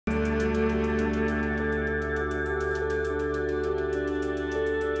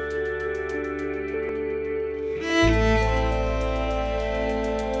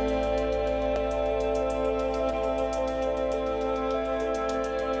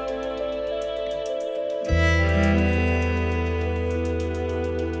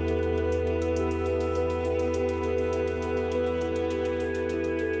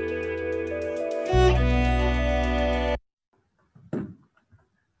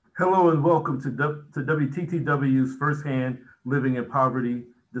Hello and welcome to WTTW's Firsthand Living in Poverty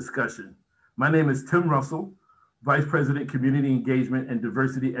discussion. My name is Tim Russell, Vice President, Community Engagement and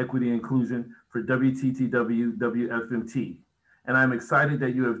Diversity, Equity, and Inclusion for WTTW WFMT, and I'm excited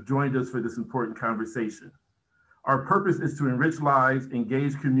that you have joined us for this important conversation. Our purpose is to enrich lives,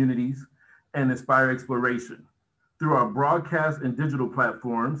 engage communities, and inspire exploration. Through our broadcast and digital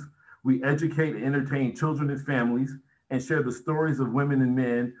platforms, we educate and entertain children and families and share the stories of women and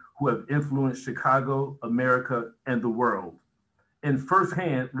men who have influenced Chicago, America, and the world. In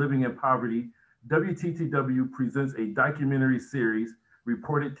Firsthand Living in Poverty, WTTW presents a documentary series,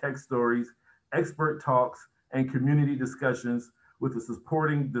 reported text stories, expert talks, and community discussions with a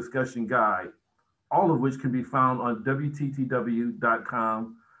supporting discussion guide, all of which can be found on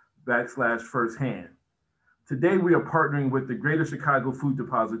WTTW.com/firsthand. Today, we are partnering with the Greater Chicago Food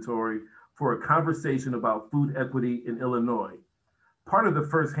Depository for a conversation about food equity in Illinois. Part of the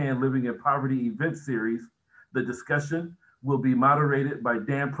Firsthand Living in Poverty event series, the discussion will be moderated by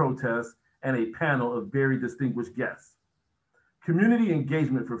Dan Protess and a panel of very distinguished guests. Community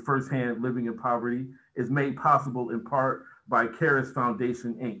engagement for Firsthand Living in Poverty is made possible in part by Caris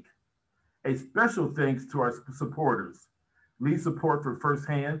Foundation, Inc. A special thanks to our supporters. Lead support for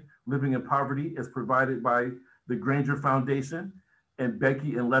Firsthand Living in Poverty is provided by the Granger Foundation and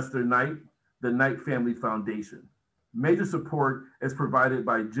Becky and Lester Knight, the Knight Family Foundation. Major support is provided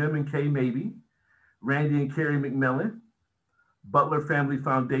by Jim and Kay Mabey, Randy and Carrie McMillan, Butler Family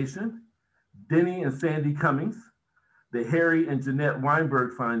Foundation, Denny and Sandy Cummings, the Harry and Jeanette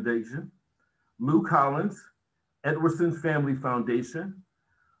Weinberg Foundation, Lou Collins, Edwardson's Family Foundation,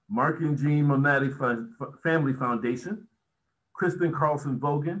 Mark and Jean Monati Family Foundation, Kristen Carlson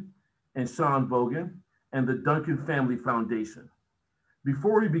Vogan and Sean Vogan, and the Duncan Family Foundation.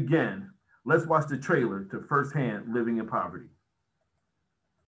 Before we begin, let's watch the trailer to Firsthand Living in Poverty.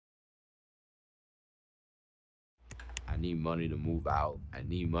 I need money to move out. I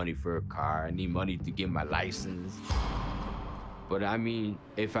need money for a car. I need money to get my license. But I mean,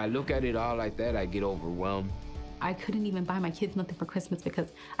 if I look at it all like that, I get overwhelmed. I couldn't even buy my kids nothing for Christmas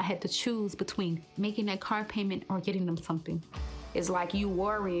because I had to choose between making that car payment or getting them something. It's like you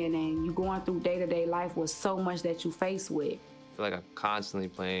worrying and you going through day-to-day life with so much that you face with. I feel like I'm constantly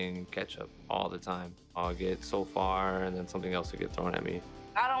playing catch up all the time. I'll get so far and then something else will get thrown at me.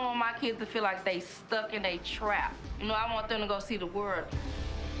 I don't want my kids to feel like they stuck in a trap. I want them to go see the world.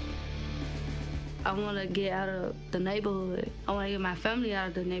 I want to get out of the neighborhood. I want to get my family out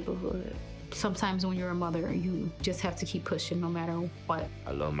of the neighborhood. Sometimes when you're a mother, you just have to keep pushing no matter what.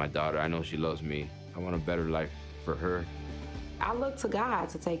 I love my daughter. I know she loves me. I want a better life for her. I look to God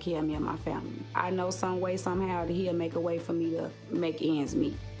to take care of me and my family. I know some way, somehow, that He'll make a way for me to make ends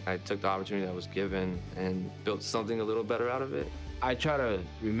meet. I took the opportunity that was given and built something a little better out of it. I try to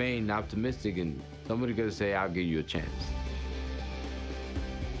remain optimistic, and somebody's gonna say, I'll give you a chance.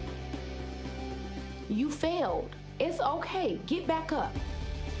 You failed. It's okay. Get back up.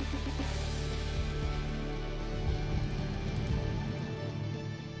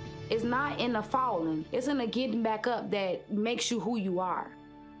 It's not in the falling. It's in the getting back up that makes you who you are.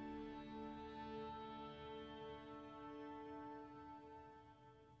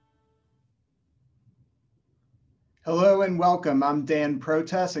 Hello and welcome. I'm Dan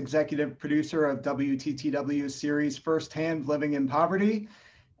Protess, executive producer of WTTW's series Firsthand Living in Poverty.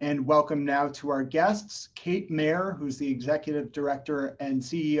 And welcome now to our guests, Kate Maehr, who's the executive director and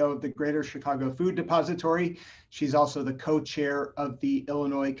CEO of the Greater Chicago Food Depository. She's also the co-chair of the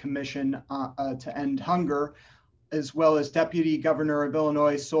Illinois Commission to End Hunger, as well as Deputy Governor of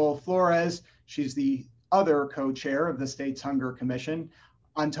Illinois, Sol Flores. She's the other co-chair of the state's Hunger Commission.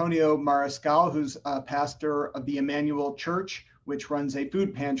 Antonio Mariscal, who's a pastor of the Emmanuel Church, which runs a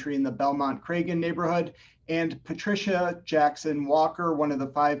food pantry in the Belmont Cragin neighborhood, and Patricia Jackson Walker, one of the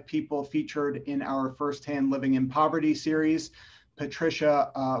 5 people featured in our Firsthand Living in Poverty series.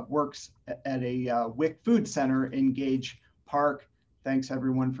 Patricia works at a WIC food center in Gage Park. Thanks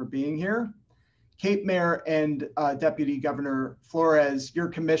everyone for being here. Kate Maehr and Deputy Governor Flores, your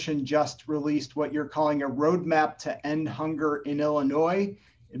commission just released what you're calling a roadmap to end hunger in Illinois.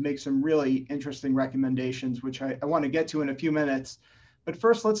 It makes some really interesting recommendations, which I want to get to in a few minutes. But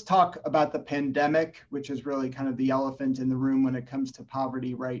first, let's talk about the pandemic, which is really kind of the elephant in the room when it comes to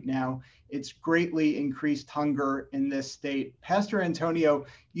poverty right now. It's greatly increased hunger in this state. Pastor Antonio,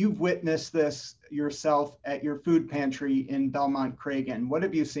 you've witnessed this yourself at your food pantry in Belmont Cragin. What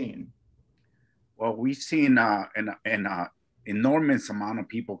have you seen? Well, we've seen an enormous amount of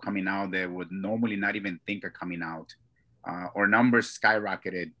people coming out that would normally not even think of coming out. Our numbers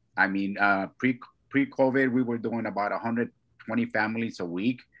skyrocketed. I mean, pre-COVID, we were doing about 120 families a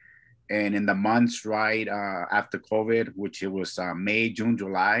week. And in the months right after COVID, which it was May, June,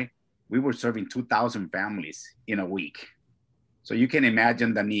 July, we were serving 2,000 families in a week. So you can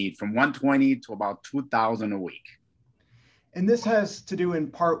imagine the need from 120 to about 2,000 a week. And this has to do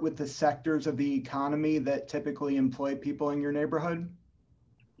in part with the sectors of the economy that typically employ people in your neighborhood?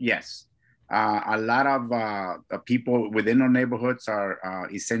 Yes. A lot of the people within our neighborhoods are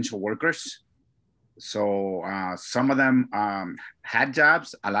essential workers. So some of them had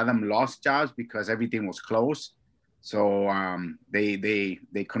jobs, a lot of them lost jobs because everything was closed. So they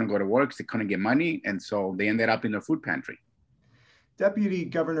couldn't go to work, they couldn't get money, and so they ended up in the food pantry. Deputy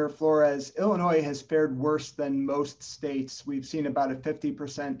Governor Flores, Illinois has fared worse than most states. We've seen about a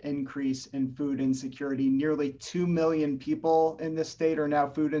 50% increase in food insecurity. Nearly 2 million people in this state are now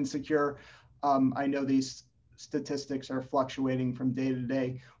food insecure. I know these statistics are fluctuating from day to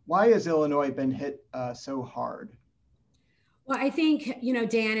day. Why has Illinois been hit so hard? Well, I think,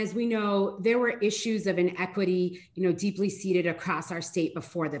 Dan, as we know, there were issues of inequity, deeply seated across our state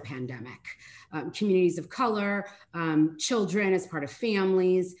before the pandemic. Communities of color, children as part of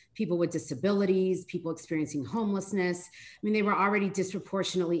families, people with disabilities, people experiencing homelessness. I mean, they were already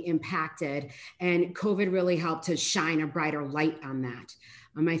disproportionately impacted, and COVID really helped to shine a brighter light on that.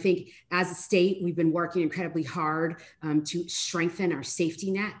 I think as a state, we've been working incredibly hard to strengthen our safety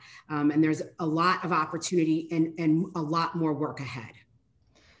net, and there's a lot of opportunity and a lot more work ahead.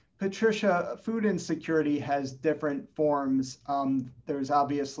 Patricia, food insecurity has different forms. There's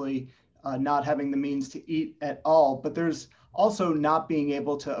obviously not having the means to eat at all, but there's also not being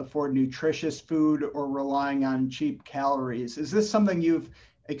able to afford nutritious food or relying on cheap calories. Is this something you've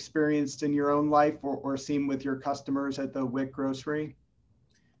experienced in your own life or seen with your customers at the WIC grocery?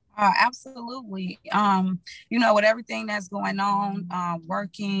 Absolutely. With everything that's going on,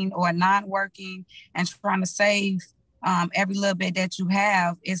 working or not working and trying to save every little bit that you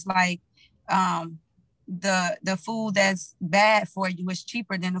have, it's like the food that's bad for you is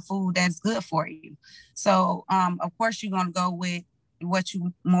cheaper than the food that's good for you. So, of course, you're going to go with what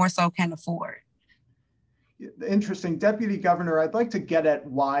you more so can afford. Interesting. Deputy Governor, I'd like to get at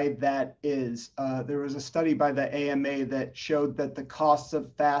why that is. There was a study by the AMA that showed that the costs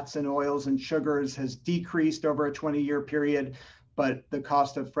of fats and oils and sugars has decreased over a 20-year period, but the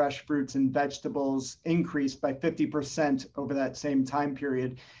cost of fresh fruits and vegetables increased by 50% over that same time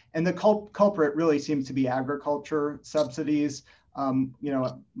period. And the culprit really seems to be agriculture subsidies.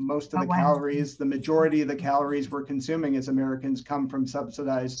 Most of the calories, the majority of the calories we're consuming as Americans come from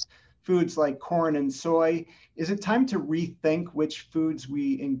subsidized foods like corn and soy. Is it time to rethink which foods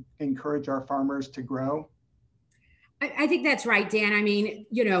we encourage our farmers to grow? I think that's right, Dan. I mean,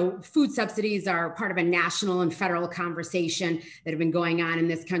 food subsidies are part of a national and federal conversation that have been going on in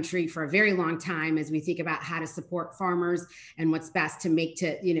this country for a very long time as we think about how to support farmers and what's best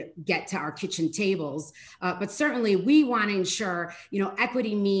to get to our kitchen tables. But certainly we want to ensure,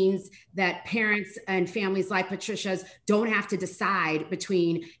 equity means that parents and families like Patricia's don't have to decide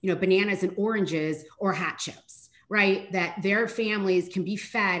between, bananas and oranges or hot chips, right? That their families can be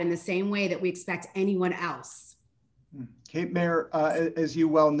fed in the same way that we expect anyone else. Kate Maehr, as you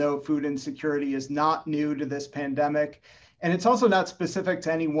well know, food insecurity is not new to this pandemic, and it's also not specific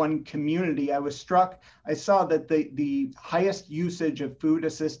to any one community. I saw that the highest usage of food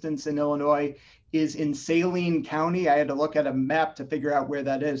assistance in Illinois is in Saline County. I had to look at a map to figure out where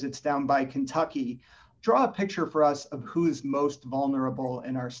that is. It's down by Kentucky. Draw a picture for us of who's most vulnerable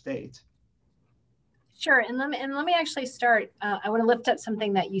in our state. Sure, and let me actually start. I want to lift up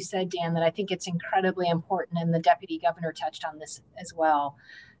something that you said, Dan, that I think it's incredibly important, and the Deputy Governor touched on this as well.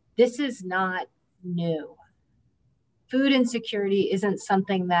 This is not new. Food insecurity isn't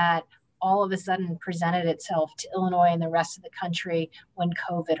something that all of a sudden presented itself to Illinois and the rest of the country when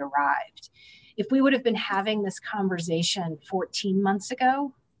COVID arrived. If we would have been having this conversation 14 months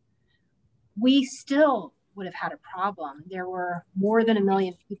ago, we still would have had a problem. There were more than 1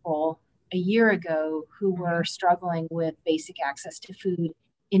 million people a year ago who were struggling with basic access to food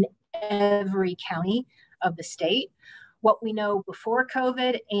in every county of the state. What we know before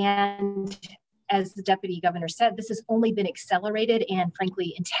COVID, and as the Deputy Governor said, this has only been accelerated and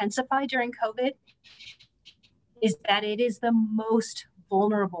frankly intensified during COVID, is that it is the most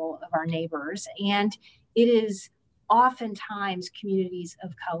vulnerable of our neighbors. And it is oftentimes communities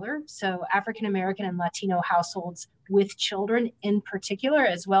of color, so African American and Latino households with children in particular,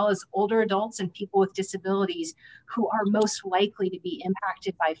 as well as older adults and people with disabilities who are most likely to be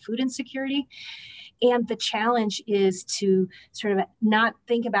impacted by food insecurity. And the challenge is to sort of not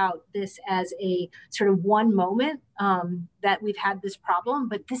think about this as a sort of one moment that we've had this problem,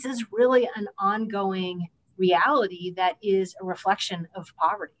 but this is really an ongoing reality that is a reflection of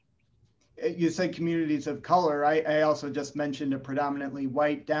poverty. you say communities of color. I also just mentioned a predominantly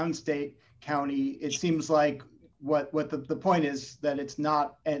white downstate county. It seems like what the point is that it's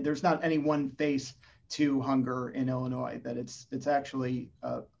not, and there's not any one face to hunger in Illinois, that it's actually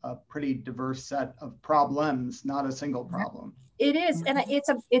a pretty diverse set of problems, not a single problem. It is, and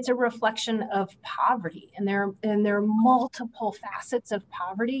it's a reflection of poverty, and there are multiple facets of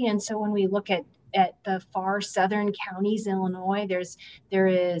poverty. And so when we look at the far southern counties in Illinois, there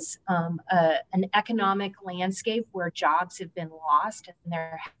is an economic landscape where jobs have been lost and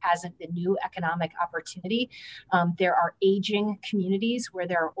there hasn't been new economic opportunity. There are aging communities where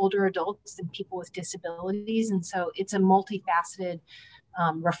there are older adults and people with disabilities, and so it's a multifaceted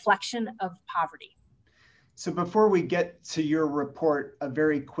reflection of poverty. So before we get to your report, a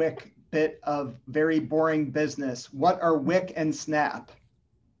very quick bit of very boring business. What are WIC and SNAP?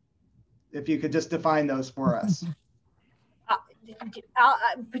 If you could just define those for us.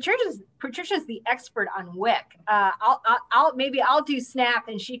 Patricia's the expert on WIC. I'll do SNAP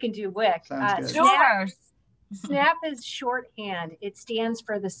and she can do WIC. Sounds good. SNAP is shorthand. It stands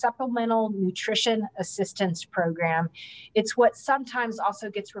for the Supplemental Nutrition Assistance Program. It's what sometimes also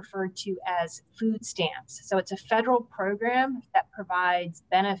gets referred to as food stamps. So it's a federal program that provides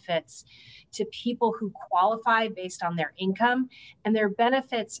benefits to people who qualify based on their income, and their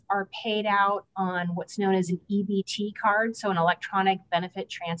benefits are paid out on what's known as an EBT card, so an electronic benefit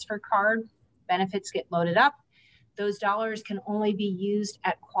transfer card. Benefits get loaded up. Those dollars can only be used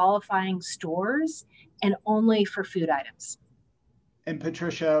at qualifying stores and only for food items. And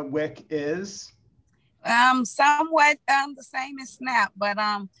Patricia, WIC is? Somewhat the same as SNAP, but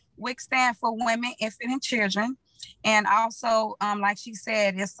WIC stands for Women, Infant, and Children. And also, like she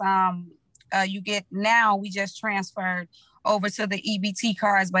said, it's you get, now we just transferred over to the EBT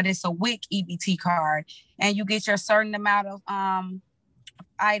cards, but it's a WIC EBT card. And you get your certain amount of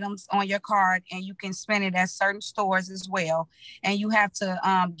items on your card, and you can spend it at certain stores as well. And you have to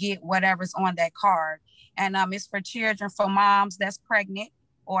get whatever's on that card. And it's for children, for moms that's pregnant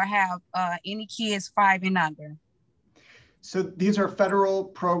or have any kids 5 and under. So these are federal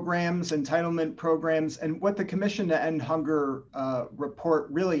programs, entitlement programs, and what the Commission to End Hunger report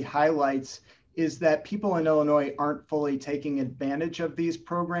really highlights is that people in Illinois aren't fully taking advantage of these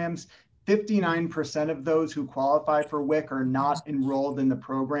programs. 59% of those who qualify for WIC are not enrolled in the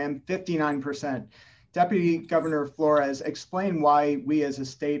program, 59%. Deputy Governor Flores, explain why we as a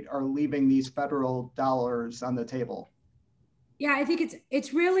state are leaving these federal dollars on the table. Yeah, I think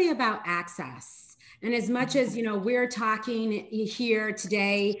it's really about access. And as much as, we're talking here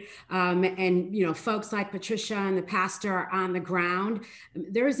today and, folks like Patricia and the pastor are on the ground,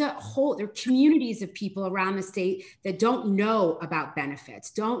 there are communities of people around the state that don't know about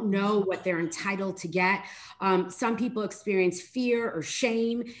benefits, don't know what they're entitled to get. Some people experience fear or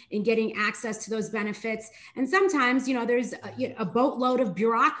shame in getting access to those benefits. And sometimes, there's a boatload of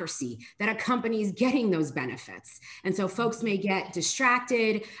bureaucracy that accompanies getting those benefits. And so folks may get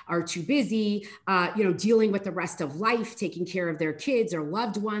distracted, are too busy, dealing with the rest of life, taking care of their kids or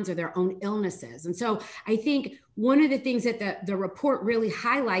loved ones or their own illnesses. And so I think one of the things that the report really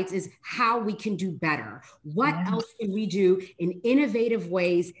highlights is how we can do better. What else can we do in innovative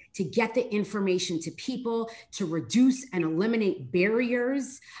ways to get the information to people, to reduce and eliminate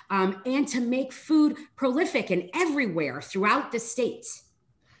barriers, and to make food prolific and everywhere throughout the state?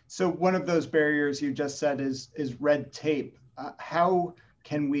 So one of those barriers you just said is red tape. How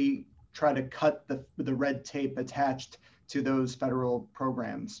can we try to cut the red tape attached to those federal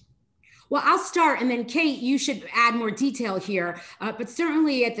programs? Well, I'll start, and then Kate, you should add more detail here. But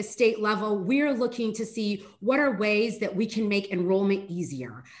certainly at the state level, we're looking to see what are ways that we can make enrollment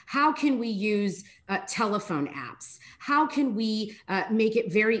easier. How can we use telephone apps? How can we make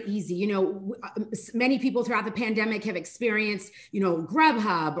it very easy? Many people throughout the pandemic have experienced,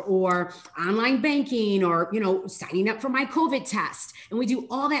 Grubhub or online banking or, signing up for my COVID test. And we do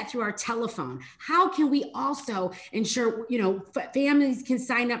all that through our telephone. How can we also ensure, families can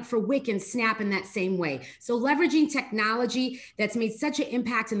sign up for WIC and SNAP in that same way? So leveraging technology that's made such an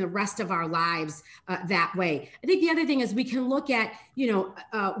impact in the rest of our lives that way. I think the other thing is we can look at,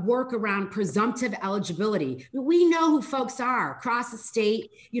 work around presumptive eligibility. We know who folks are across the state.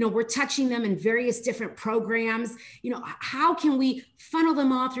 We're touching them in various different programs. How can we funnel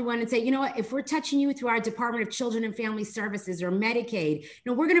them all through one and say, if we're touching you through our Department of Children and Family Services or Medicaid,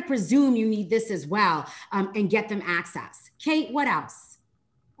 we're going to presume you need this as well and get them access. Kate, what else?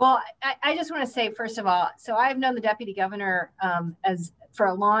 Well, I just want to say, first of all, so I've known the deputy governor for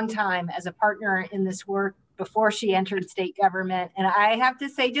a long time as a partner in this work before she entered state government. And I have to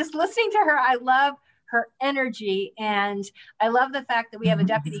say, just listening to her, I love her energy. And I love the fact that we have a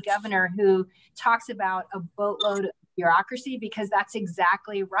deputy governor who talks about a boatload of bureaucracy, because that's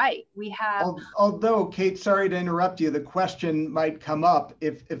exactly right. We have. Although, Kate, sorry to interrupt you, the question might come up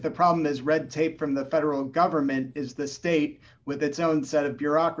if the problem is red tape from the federal government, is the state with its own set of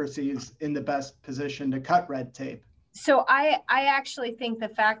bureaucracies in the best position to cut red tape? So I actually think the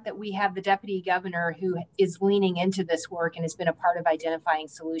fact that we have the deputy governor who is leaning into this work and has been a part of identifying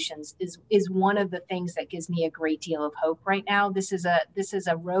solutions is one of the things that gives me a great deal of hope right now. This is a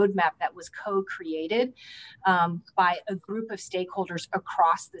roadmap that was co-created by a group of stakeholders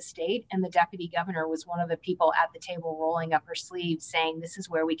across the state, and the deputy governor was one of the people at the table rolling up her sleeves saying, this is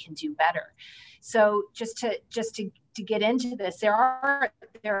where we can do better. So just to get into this,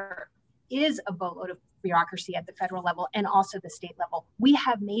 there is a boatload of bureaucracy at the federal level and also the state level. We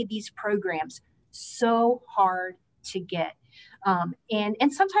have made these programs so hard to get.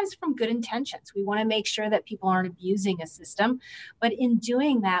 And sometimes from good intentions. We want to make sure that people aren't abusing a system. But in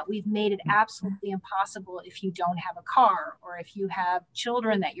doing that, we've made it absolutely impossible if you don't have a car or if you have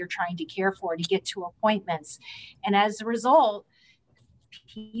children that you're trying to care for to get to appointments. And as a result,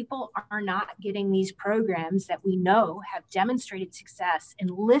 people are not getting these programs that we know have demonstrated success in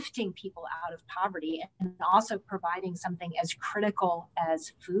lifting people out of poverty and also providing something as critical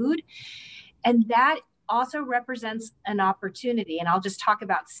as food. And that also represents an opportunity. And I'll just talk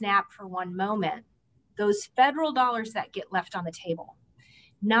about SNAP for one moment. Those federal dollars that get left on the table,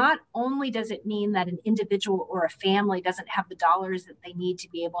 not only does it mean that an individual or a family doesn't have the dollars that they need to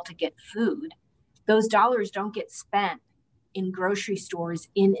be able to get food, those dollars don't get spent in grocery stores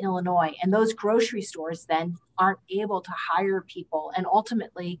in Illinois. And those grocery stores then aren't able to hire people. And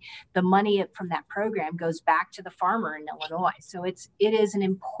ultimately, the money from that program goes back to the farmer in Illinois. So it is an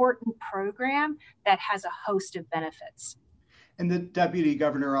important program that has a host of benefits. And the deputy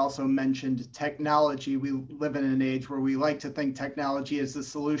governor also mentioned technology. We live in an age where we like to think technology is the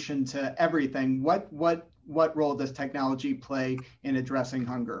solution to everything. What role does technology play in addressing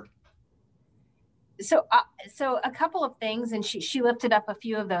hunger? So a couple of things, and she lifted up a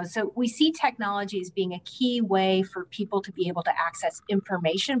few of those. So we see technology as being a key way for people to be able to access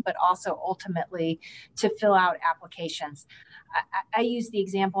information, but also ultimately to fill out applications. I use the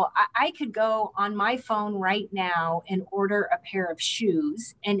example, I could go on my phone right now and order a pair of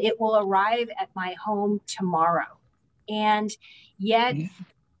shoes, and it will arrive at my home tomorrow. And yet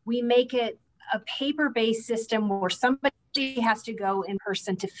we make it a paper-based system where somebody has to go in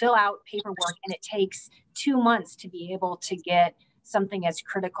person to fill out paperwork, and it takes 2 months to be able to get something as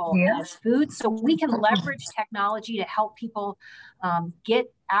critical as food. So we can leverage technology to help people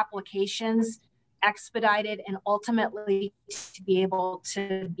get applications expedited and ultimately to be able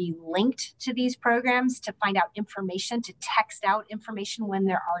to be linked to these programs, to find out information, to text out information when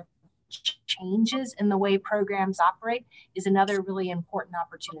there are changes in the way programs operate is another really important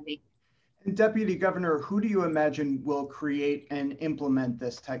opportunity. And Deputy Governor, who do you imagine will create and implement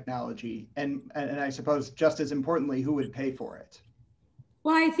this technology? And I suppose just as importantly, who would pay for it?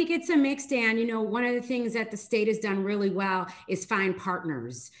 Well, I think it's a mix, Dan. You know, one of the things that the state has done really well is find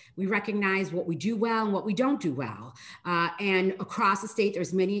partners. We recognize what we do well and what we don't do well. And across the state,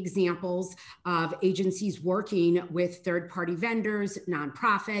 there's many examples of agencies working with third-party vendors,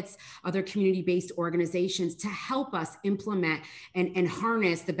 nonprofits, other community-based organizations to help us implement and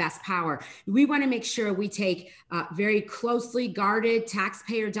harness the best power. We want to make sure we take very closely guarded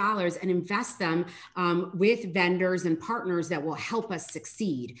taxpayer dollars and invest them with vendors and partners that will help us succeed.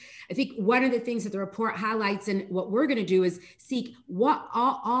 I think one of the things that the report highlights and what we're going to do is seek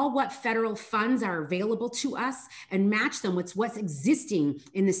what federal funds are available to us and match them with what's existing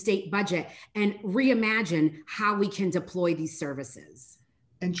in the state budget and reimagine how we can deploy these services.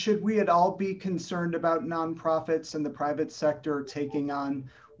 And should we at all be concerned about nonprofits and the private sector taking on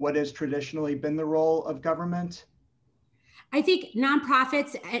what has traditionally been the role of government? I think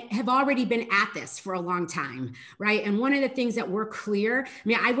nonprofits have already been at this for a long time, right? And one of the things that we're clear, I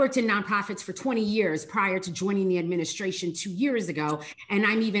mean, I worked in nonprofits for 20 years prior to joining the administration 2 years ago. And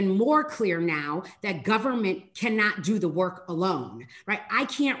I'm even more clear now that government cannot do the work alone, right? I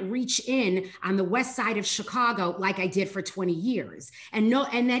can't reach in on the west side of Chicago like I did for 20 years. And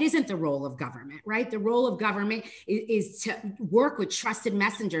that isn't the role of government, right? The role of government is to work with trusted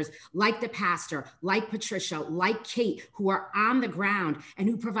messengers like the pastor, like Patricia, like Kate, who are on the ground and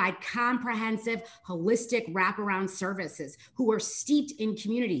who provide comprehensive, holistic wraparound services, who are steeped in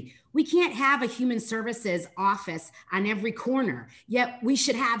community. We can't have a human services office on every corner, yet we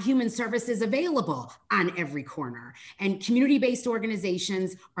should have human services available on every corner. And community-based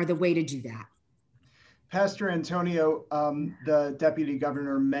organizations are the way to do that. Pastor Antonio, the deputy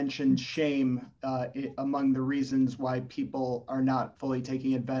governor mentioned shame among the reasons why people are not fully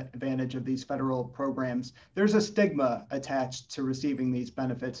taking advantage of these federal programs. There's a stigma attached to receiving these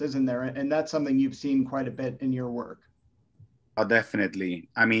benefits, isn't there? And that's something you've seen quite a bit in your work. Oh, definitely.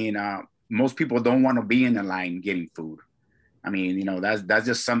 I mean, most people don't want to be in a line getting food. I mean, you know, that's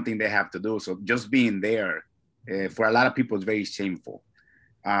just something they have to do. So just being there for a lot of people is very shameful.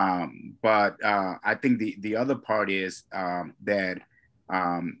 But I think the other part is that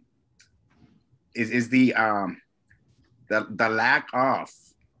is the lack of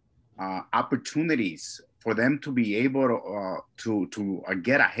opportunities for them to be able to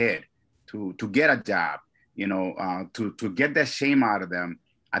get ahead, to get a job, you know, to get that shame out of them.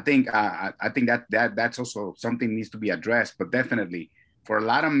 I think that's also something needs to be addressed. But definitely for a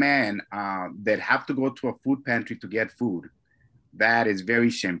lot of men that have to go to a food pantry to get food, that is very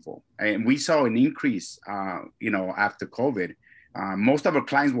shameful. And we saw an increase, you know, after COVID. Most of our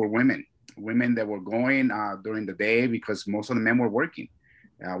clients were women that were going during the day because most of the men were working.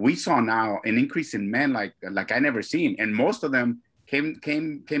 We saw now an increase in men like I never seen. And most of them came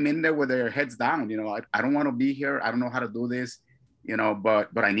in there with their heads down. You know, I don't want to be here. I don't know how to do this, you know, but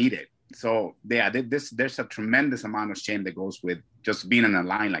I need it. So yeah, there's a tremendous amount of shame that goes with just being in a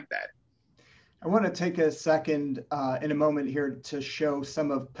line like that. I want to take a second in a moment here to show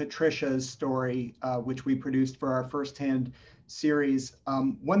some of Patricia's story, which we produced for our firsthand series.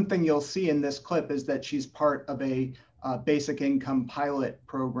 One thing you'll see in this clip is that she's part of a basic income pilot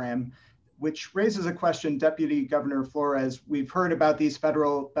program, which raises a question, Deputy Governor Flores. We've heard about these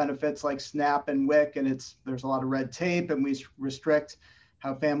federal benefits like SNAP and WIC, and there's a lot of red tape, and we restrict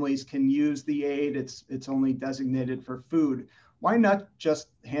how families can use the aid. It's only designated for food. Why not just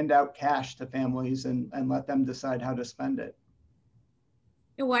hand out cash to families and let them decide how to spend it?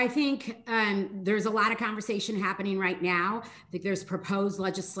 Well, I think there's a lot of conversation happening right now. I think there's proposed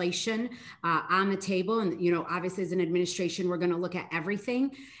legislation on the table. And, you know, obviously as an administration, we're going to look at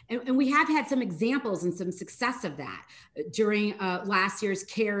everything. And we have had some examples and some success of that. During last year's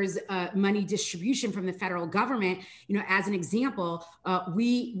CARES money distribution from the federal government, you know, as an example,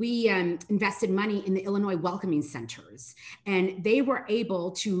 we invested money in the Illinois Welcoming Centers. And they were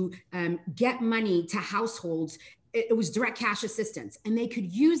able to get money to households. It was direct cash assistance, and they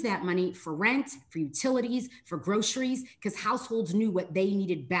could use that money for rent, for utilities, for groceries, because households knew what they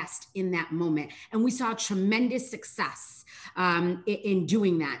needed best in that moment. And we saw tremendous success in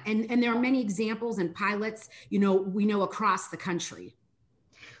doing that. And there are many examples and pilots, you know, we know across the country.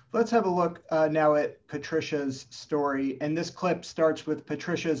 Let's have a look now at Patricia's story. And this clip starts with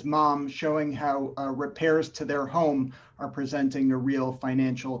Patricia's mom showing how repairs to their home are presenting a real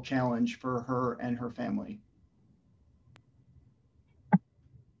financial challenge for her and her family.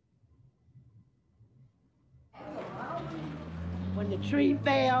 When the tree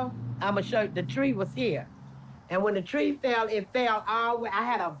fell, I'm gonna show you, the tree was here. And when the tree fell, it fell all the way. I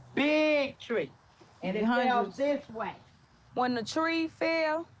had a big tree, and it fell this way. When the tree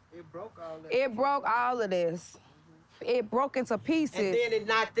fell, it broke all of this. It broke into pieces. And then it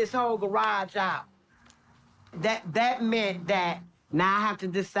knocked this whole garage out. That meant that now I have to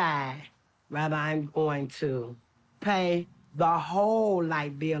decide whether I'm going to pay the whole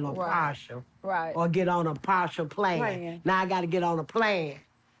light bill or partial. Right. Or get on a partial plan. Now I got to get on a plan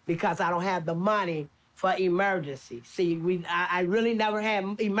because I don't have the money for emergency. See, I really never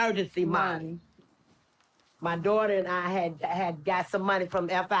had emergency money. My daughter and I had got some money from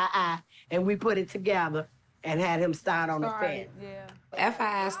FII, and we put it together and had him start on the fence.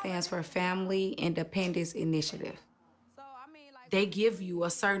 FII stands for Family Independence Initiative. They give you a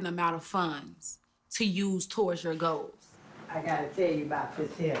certain amount of funds to use towards your goals. I got to tell you about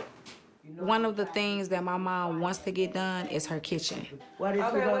this here. One of the things that my mom wants to get done is her kitchen. What is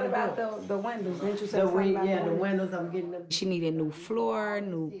what about the windows? Didn't you say something about the windows? I'm getting them. She needed new floor,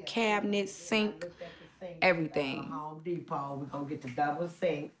 new cabinets, sink, everything. Home Depot, we're gonna get the double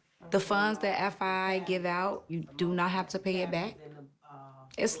sink. The funds that FI give out, you do not have to pay it back.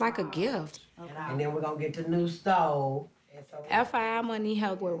 It's like a gift. And then we're gonna get the new stove. FI money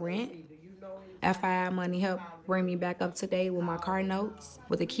help with rent. FI money helped bring me back up to date with my car notes,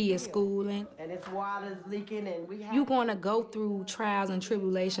 with the kids schooling. And it's water's leaking and we have... You're gonna go through trials and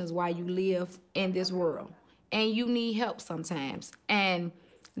tribulations while you live in this world. And you need help sometimes. And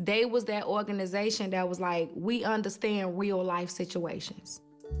they was that organization that was like, we understand real life situations.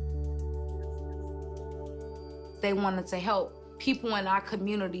 They wanted to help people in our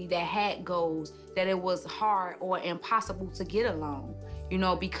community that had goals, that it was hard or impossible to get a loan, you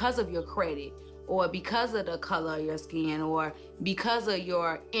know, because of your credit, or because of the color of your skin, or because of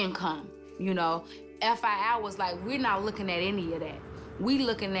your income, you know. FI was like, we're not looking at any of that. We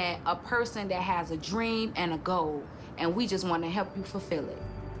looking at a person that has a dream and a goal, and we just want to help you fulfill it.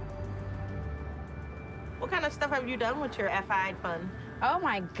 What kind of stuff have you done with your FI fund? Oh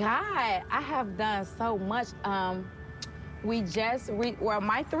my God, I have done so much. Well,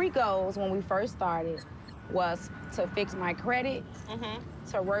 my 3 goals when we first started was to fix my credit,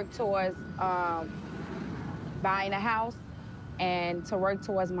 to work towards buying a house, and to work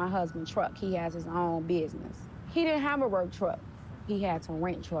towards my husband's truck. He has his own business. He didn't have a work truck. He had to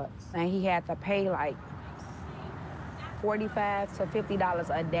rent trucks, and he had to pay like $45 to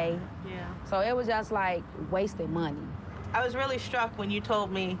 $50 a day. Yeah. So it was just like wasted money. I was really struck when you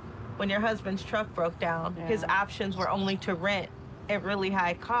told me when your husband's truck broke down, his options were only to rent at really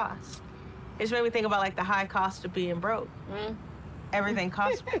high cost. It just made me think about like the high cost of being broke. Everything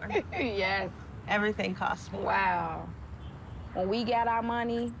costs more. Yes. Everything costs more. Wow. When we got our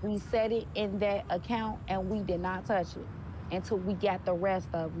money, we set it in that account and we did not touch it until we got the rest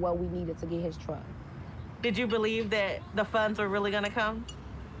of what we needed to get his truck. Did you believe that the funds were really gonna come?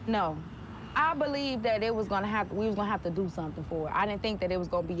 No. I believed that we was gonna have to do something for it. I didn't think that it was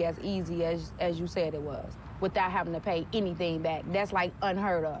gonna be as easy as you said it was, without having to pay anything back. That's like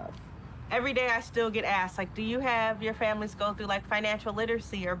unheard of. Every day I still get asked, like, do you have your families go through like financial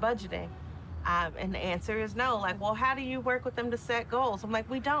literacy or budgeting? And the answer is no. Like, well, how do you work with them to set goals? I'm like,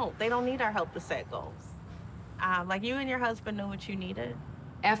 we don't. They don't need our help to set goals. Like, you and your husband knew what you needed.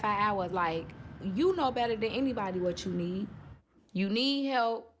 FII was like, you know better than anybody what you need. You need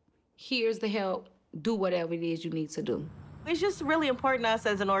help. Here's the help. Do whatever it is you need to do. It's just really important to us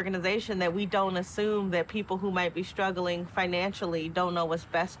as an organization that we don't assume that people who might be struggling financially don't know what's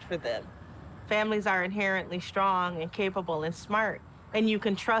best for them. Families are inherently strong and capable and smart, and you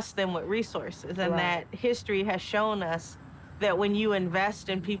can trust them with resources. And that history has shown us that when you invest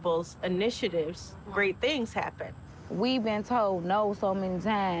in people's initiatives, great things happen. We've been told no so many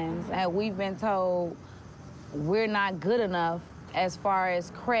times, and we've been told we're not good enough as far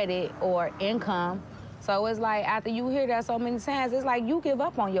as credit or income. So it's like, after you hear that so many times, it's like you give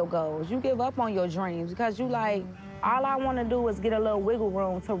up on your goals, you give up on your dreams, because you like, all I want to do is get a little wiggle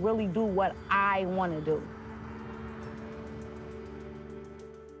room to really do what I want to do.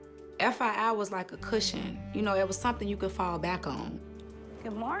 FII was like a cushion. You know, it was something you could fall back on.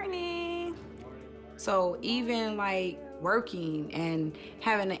 Good morning. So even like working and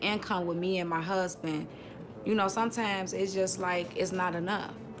having an income with me and my husband, you know, sometimes it's just like, it's not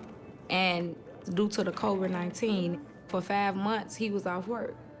enough. And due to the COVID-19, for 5 months, he was off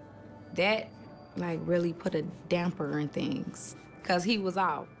work. That like really put a damper in things, because he was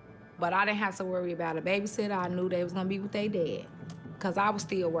off. But I didn't have to worry about a babysitter. I knew they was gonna be with their dad, because I was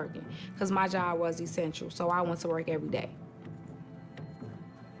still working, because my job was essential, so I went to work every day.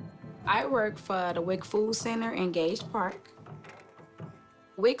 I work for the WIC Food Center in Gage Park.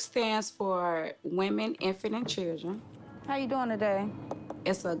 WIC stands for Women, Infant, and Children. How you doing today?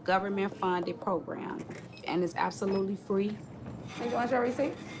 It's a government-funded program, and it's absolutely free. You want your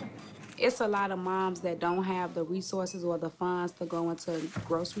receipt? It's a lot of moms that don't have the resources or the funds to go into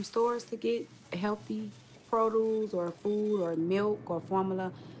grocery stores to get healthy produce or food or milk or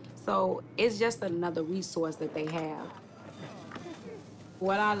formula. So it's just another resource that they have.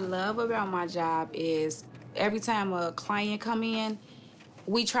 What I love about my job is every time a client come in,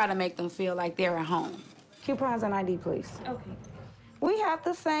 we try to make them feel like they're at home. Coupons and ID, please. Okay. We have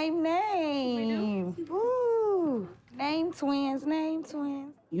the same name. We do? Ooh. Name twins, name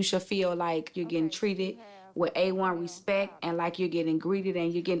twins. You should feel like you're getting treated with A1 respect and like you're getting greeted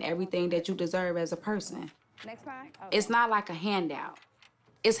and you're getting everything that you deserve as a person. Next time? Okay. It's not like a handout.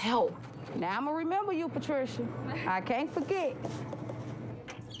 It's help. Now I'm gonna remember you, Patricia. I can't forget.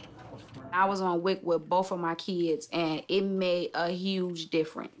 I was on WIC with both of my kids, and it made a huge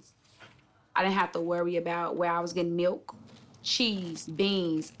difference. I didn't have to worry about where I was getting milk, cheese,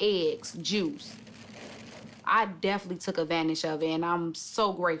 beans, eggs, juice. I definitely took advantage of it, and I'm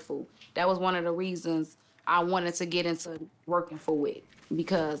so grateful. That was one of the reasons I wanted to get into working for WIC,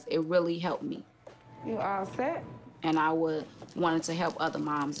 because it really helped me. You all set? And I wanted to help other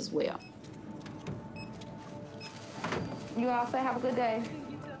moms as well. You all set? Have a good day.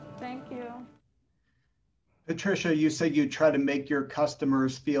 Thank you. Patricia, you said you try to make your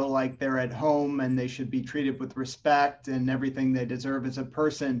customers feel like they're at home and they should be treated with respect and everything they deserve as a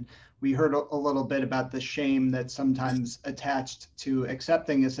person. We heard a little bit about the shame that's sometimes attached to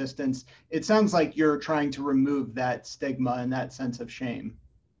accepting assistance. It sounds like you're trying to remove that stigma and that sense of shame.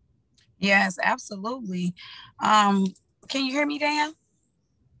 Yes, absolutely. Can you hear me, Dan?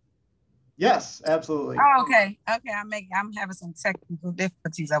 Yes, absolutely. Oh, okay. I'm having some technical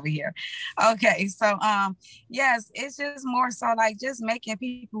difficulties over here. Okay, so yes, it's just more so like just making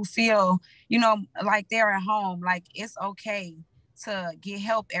people feel, like they're at home, like it's okay to get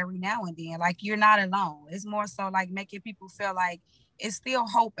help every now and then. Like you're not alone. It's more so like making people feel like it's still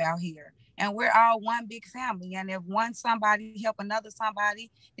hope out here. And we're all one big family. And if one somebody help another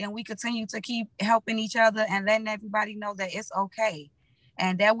somebody, then we continue to keep helping each other and letting everybody know that it's okay.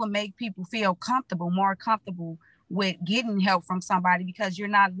 And that will make people feel more comfortable with getting help from somebody, because you're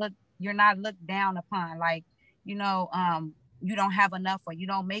not looked down upon, like, you don't have enough, or you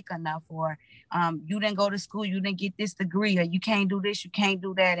don't make enough, or you didn't go to school, you didn't get this degree, or you can't do this, you can't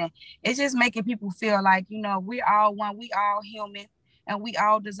do that. And it's just making people feel like, we're all one, we all human, and we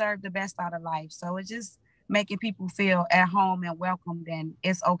all deserve the best out of life. So it's just making people feel at home and welcomed, and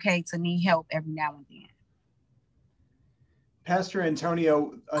it's okay to need help every now and then. Pastor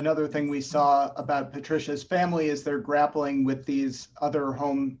Antonio, another thing we saw about Patricia's family is they're grappling with these other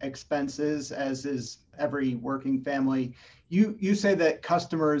home expenses, as is every working family. You say that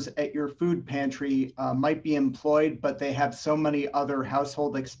customers at your food pantry might be employed, but they have so many other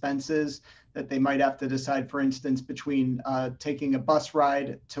household expenses that they might have to decide, for instance, between taking a bus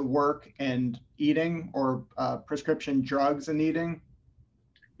ride to work and eating, or prescription drugs and eating.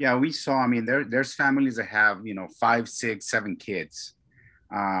 Yeah, we saw, there's families that have, 5, 6, 7 kids.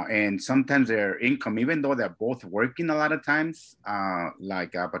 And sometimes their income, even though they're both working a lot of times,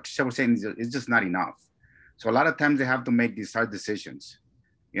 like Patricia was saying, it's just not enough. So a lot of times they have to make these hard decisions.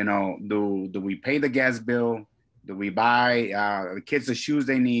 Do we pay the gas bill? Do we buy the kids the shoes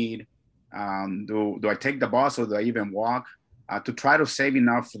they need? Do I take the bus, or do I even walk, to try to save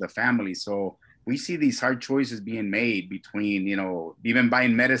enough for the family? So we see these hard choices being made between, even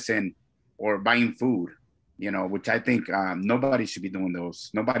buying medicine or buying food, which I think nobody should be doing those.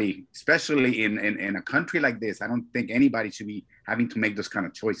 Nobody, especially in a country like this, I don't think anybody should be having to make those kind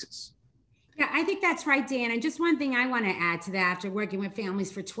of choices. Yeah, I think that's right, Dan. And just one thing I want to add to that, after working with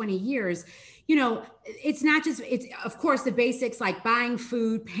families for 20 years, it's not just, it's of course the basics like buying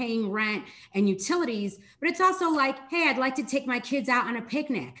food, paying rent and utilities, but it's also like, hey, I'd like to take my kids out on a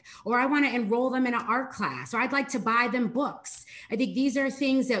picnic, or I want to enroll them in an art class, or I'd like to buy them books. I think these are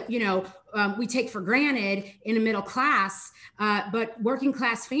things that, we take for granted in a middle class, but working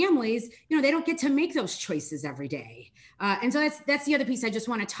class families, they don't get to make those choices every day. And so that's the other piece I just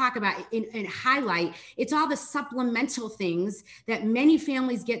want to talk about and highlight. It's all the supplemental things that many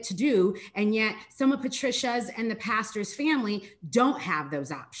families get to do, and yet some of Patricia's and the pastor's family don't have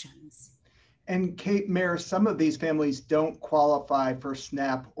those options. And Kate, Maehr, some of these families don't qualify for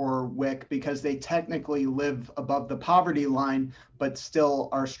SNAP or WIC because they technically live above the poverty line, but still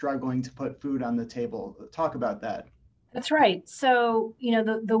are struggling to put food on the table. Talk about that. That's right. So,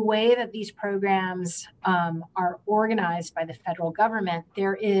 the way that these programs are organized by the federal government,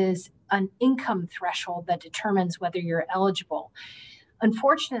 there is an income threshold that determines whether you're eligible.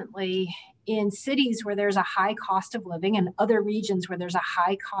 Unfortunately, in cities where there's a high cost of living and other regions where there's a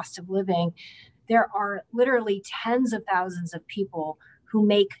high cost of living, there are literally tens of thousands of people who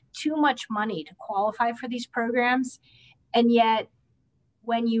make too much money to qualify for these programs. And yet,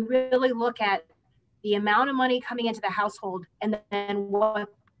 when you really look at the amount of money coming into the household and then what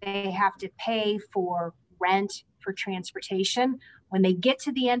they have to pay for rent, for transportation, when they get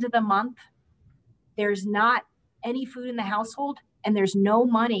to the end of the month, there's not any food in the household and there's no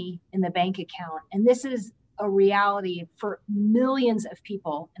money in the bank account. And this is a reality for millions of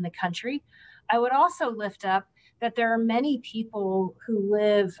people in the country. I would also lift up that there are many people who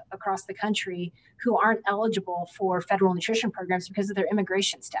live across the country who aren't eligible for federal nutrition programs because of their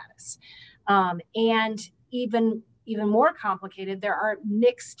immigration status. And even more complicated, there are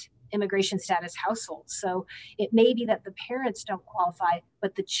mixed immigration status households. So it may be that the parents don't qualify,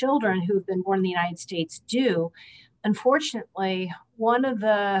 but the children who've been born in the United States do. Unfortunately, one of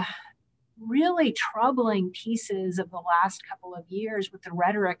the really troubling pieces of the last couple of years with the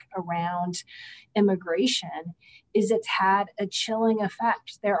rhetoric around immigration is it's had a chilling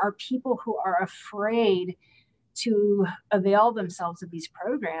effect. There are people who are afraid to avail themselves of these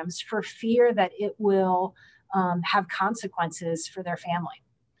programs for fear that it will have consequences for their family.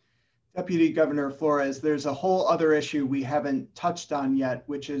 Deputy Governor Flores, there's a whole other issue we haven't touched on yet,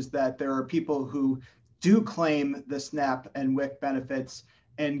 which is that there are people who do claim the SNAP and WIC benefits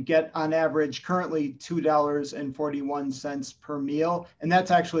and get on average currently $2.41 per meal. And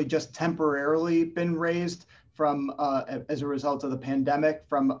that's actually just temporarily been raised from as a result of the pandemic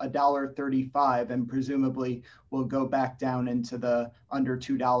from $1.35, and presumably will go back down into the under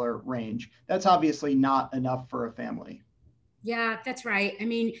 $2 range. That's obviously not enough for a family. Yeah, that's right. I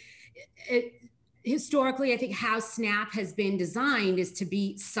mean, historically, I think how SNAP has been designed is to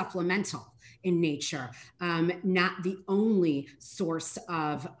be supplemental in nature, not the only source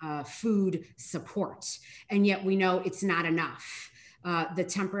of food support. And yet we know it's not enough. The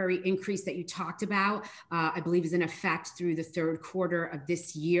temporary increase that you talked about, I believe is in effect through the third quarter of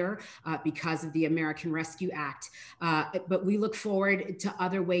this year because of the American Rescue Act. But we look forward to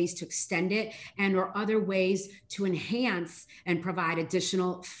other ways to extend it and or other ways to enhance and provide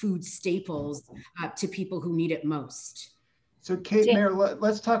additional food staples to people who need it most. So Kate, Maehr,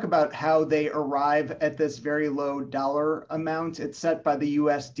 let's talk about how they arrive at this very low dollar amount. It's set by the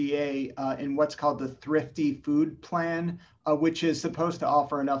USDA in what's called the Thrifty Food Plan, which is supposed to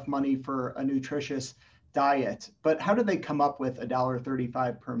offer enough money for a nutritious diet. But how do they come up with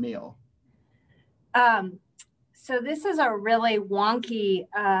 $1.35 per meal? So this is a really wonky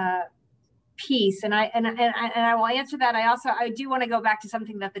piece, and I will answer that. I do want to go back to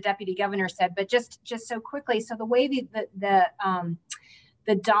something that the deputy governor said, but just so quickly. So the way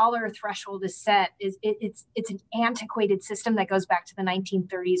the dollar threshold is set is it's an antiquated system that goes back to the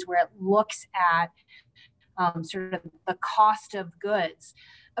 1930s, where it looks at sort of the cost of goods.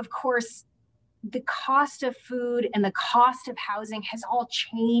 Of course, the cost of food and the cost of housing has all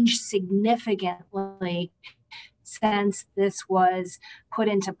changed significantly since this was put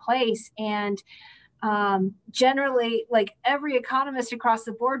into place. And generally, like every economist across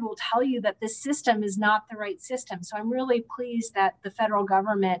the board will tell you that this system is not the right system. So I'm really pleased that the federal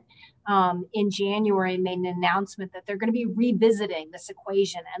government in January made an announcement that they're going to be revisiting this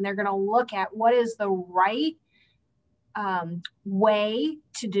equation, and they're going to look at what is the right way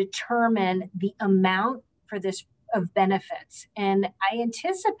to determine the amount for this of benefits. And I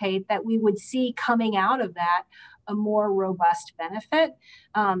anticipate that we would see coming out of that a more robust benefit.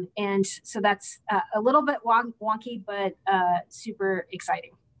 And so that's a little bit wonky, but super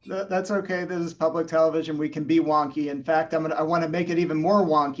exciting. That's okay. This is public television. We can be wonky. In fact, I want to make it even more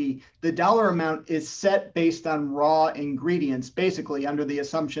wonky. The dollar amount is set based on raw ingredients, basically under the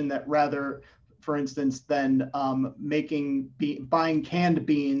assumption that rather, for instance, than buying canned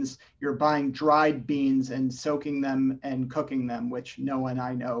beans, you're buying dried beans and soaking them and cooking them, which no one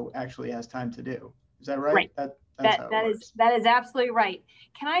I know actually has time to do. Is that right? Right. That is absolutely right.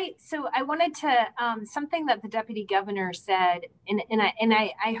 So I wanted to, something that the deputy governor said, and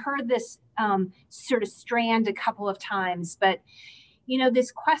I heard this sort of strand a couple of times, but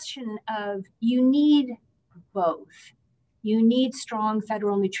this question of you need both. You need strong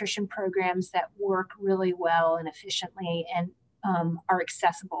federal nutrition programs that work really well and efficiently and are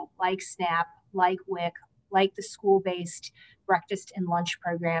accessible, like SNAP, like WIC, like the school-based breakfast and lunch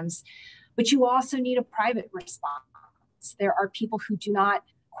programs. But you also need a private response. There are people who do not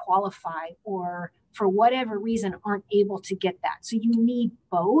qualify or for whatever reason aren't able to get that. So you need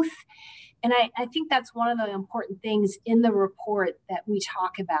both. And I think that's one of the important things in the report that we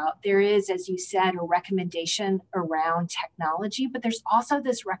talk about. There is, as you said, a recommendation around technology, but there's also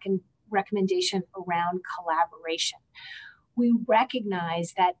this recommendation around collaboration. We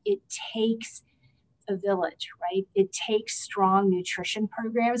recognize that it takes a village, right? It takes strong nutrition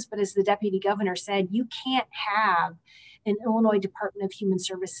programs, but as the deputy governor said, you can't have an Illinois Department of Human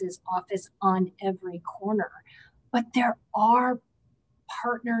Services office on every corner. But there are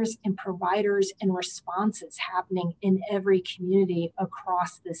partners and providers and responses happening in every community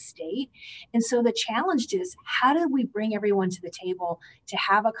across the state. And so the challenge is, how do we bring everyone to the table to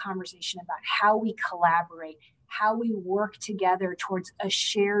have a conversation about how we collaborate, how we work together towards a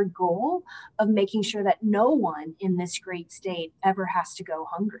shared goal of making sure that no one in this great state ever has to go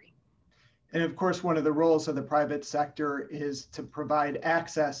hungry. And of course, one of the roles of the private sector is to provide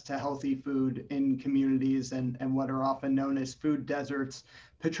access to healthy food in communities and what are often known as food deserts.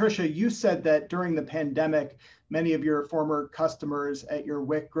 Patricia, you said that during the pandemic, many of your former customers at your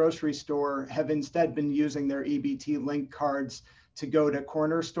WIC grocery store have instead been using their EBT link cards to go to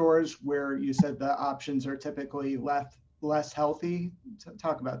corner stores where you said the options are typically less healthy.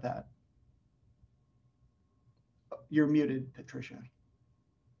 Talk about that. You're muted, Patricia.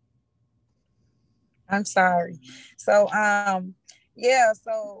 I'm sorry. So, yeah,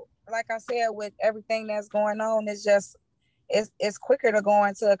 so like I said, with everything that's going on, it's quicker to go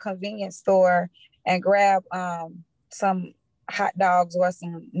into a convenience store and grab some hot dogs or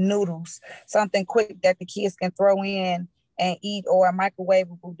some noodles, something quick that the kids can throw in and eat, or a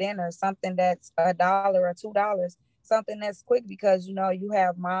microwavable dinner, something that's $1 or $2, something that's quick because, you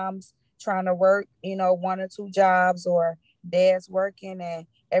have moms trying to work, 1 or 2 jobs, or dad's working, and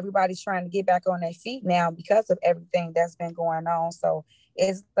everybody's trying to get back on their feet now because of everything that's been going on. So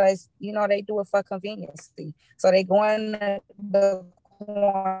It's like, you know, they do it for convenience. So they go in the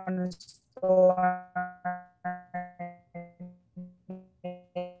corner store.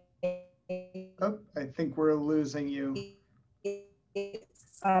 Oh, I think we're losing you.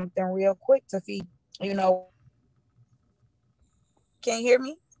 Something real quick to feed, you know. Can you hear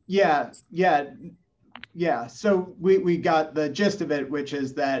me? Yeah. So we got the gist of it, which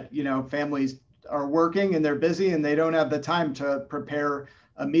is that, you know, families are working and they're busy and they don't have the time to prepare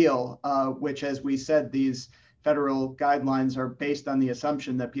a meal, which, as we said, these federal guidelines are based on the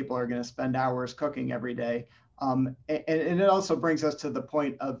assumption that people are going to spend hours cooking every day. And it also brings us to the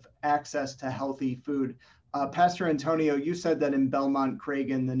point of access to healthy food. Pastor Antonio, you said that in Belmont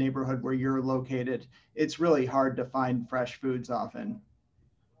Cragin, the neighborhood where you're located, it's really hard to find fresh foods often.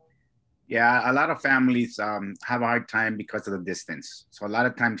 Yeah, a lot of families have a hard time because of the distance. So a lot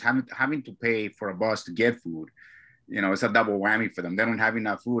of times having to pay for a bus to get food, you know, it's a double whammy for them. They don't have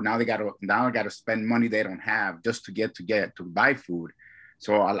enough food. Now they got to spend money they don't have just to buy food.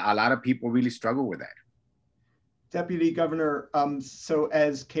 So a lot of people really struggle with that. Deputy Governor, so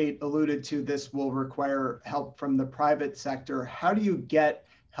as Kate alluded to, this will require help from the private sector. How do you get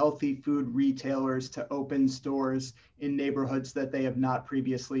healthy food retailers to open stores in neighborhoods that they have not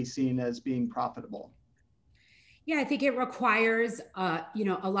previously seen as being profitable? Yeah, I think it requires, you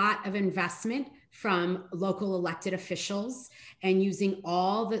know, a lot of investment from local elected officials and using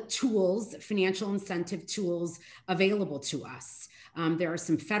all the tools, financial incentive tools available to us. There are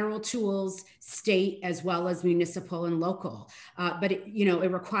some federal tools, state as well as municipal and local, but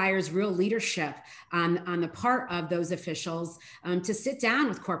it requires real leadership on the part of those officials to sit down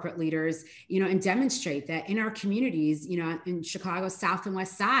with corporate leaders, and demonstrate that in our communities, in Chicago South and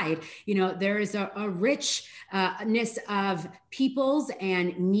West Side, there is a richness of peoples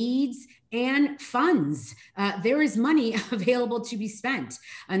and needs and funds. There is money available to be spent.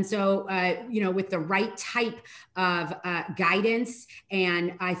 And so, with the right type of guidance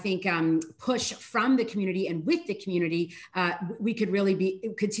and I think push from the community and with the community, we could really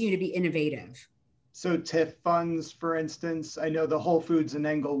continue to be innovative. So TIF funds, for instance, I know the Whole Foods in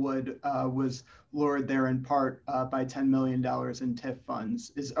Englewood was lured there in part by $10 million in TIF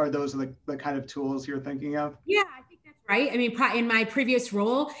funds. Are those the kind of tools you're thinking of? Yeah, I think that's right. I mean, in my previous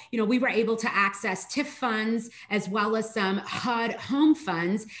role, we were able to access TIF funds as well as some HUD home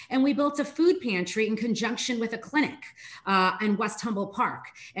funds. And we built a food pantry in conjunction with a clinic in West Humboldt Park.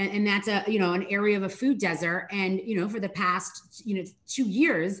 And that's an area of a food desert. And, for the past, 2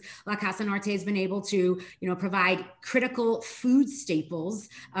 years, La Casa Norte has been able to, provide critical food staples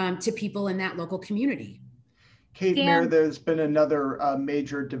to people in that local community. Kate, Maehr, there's been another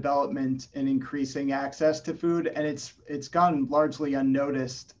major development in increasing access to food, and it's gone largely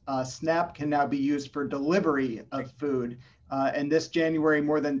unnoticed. SNAP can now be used for delivery of food. And this January,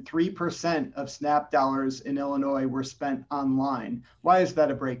 more than 3% of SNAP dollars in Illinois were spent online. Why is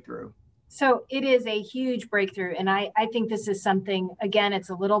that a breakthrough? So it is a huge breakthrough. And I think this is something, again, it's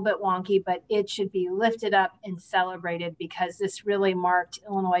a little bit wonky, but it should be lifted up and celebrated because this really marked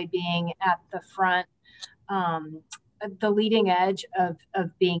Illinois being at the front, the leading edge of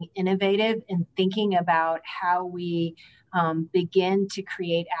being innovative and thinking about how we begin to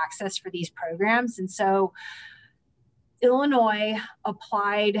create access for these programs. And so Illinois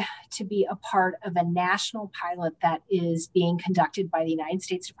applied to be a part of a national pilot that is being conducted by the United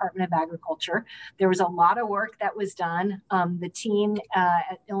States Department of Agriculture. There was a lot of work that was done. The team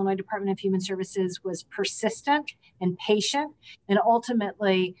at Illinois Department of Human Services was persistent and patient, and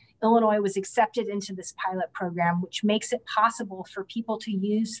ultimately Illinois was accepted into this pilot program, which makes it possible for people to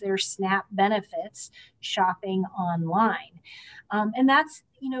use their SNAP benefits shopping online. And that's,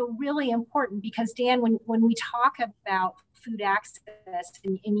 really important because, Dan, when we talk about food access,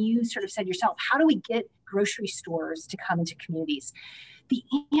 and you sort of said yourself, how do we get grocery stores to come into communities? The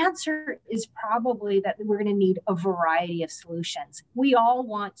answer is probably that we're going to need a variety of solutions. We all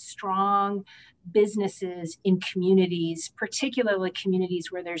want strong businesses in communities, particularly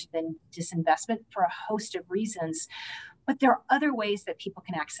communities where there's been disinvestment for a host of reasons. But there are other ways that people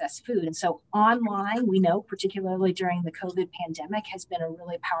can access food. And so online, we know, particularly during the COVID pandemic, has been a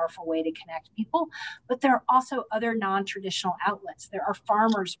really powerful way to connect people. But there are also other non-traditional outlets. There are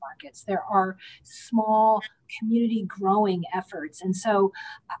farmers markets. There are small community growing efforts. And so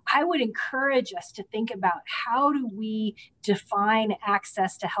I would encourage us to think about how do we define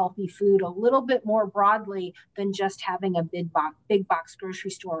access to healthy food a little bit more broadly than just having a big box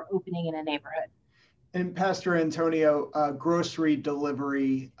grocery store opening in a neighborhood. And Pastor Antonio, grocery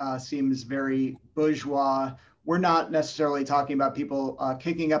delivery seems very bourgeois we're not necessarily talking about people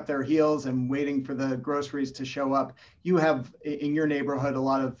kicking up their heels and waiting for the groceries to show up. You have in your neighborhood a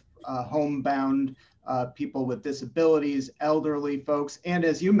lot of homebound people with disabilities, elderly folks, and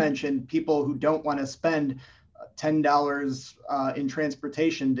as you mentioned, people who don't want to spend $10 in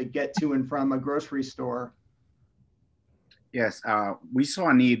transportation to get to and from a grocery store. Yes, we saw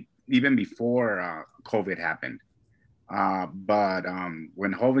a need even before COVID happened. But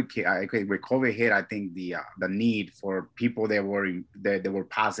when COVID hit, I think the need for people that were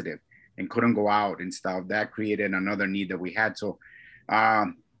positive and couldn't go out and stuff, that created another need that we had. So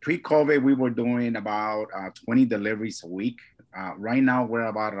pre-COVID, we were doing about 20 deliveries a week. Right now, we're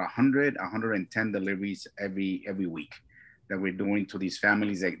about 110 deliveries every week that we're doing to these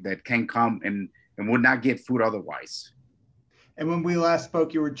families that can come and would not get food otherwise. And when we last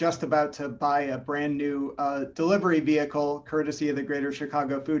spoke, you were just about to buy a brand new delivery vehicle, courtesy of the Greater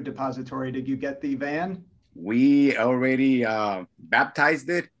Chicago Food Depository. Did you get the van? We already baptized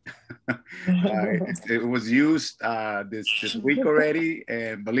it. It was used this week already.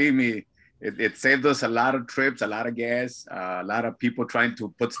 And believe me, it saved us a lot of trips, a lot of gas, a lot of people trying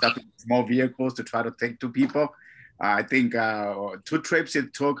to put stuff in small vehicles to try to take to people. I think 2 trips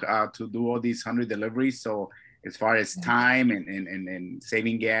it took to do all these 100 deliveries. So as far as time and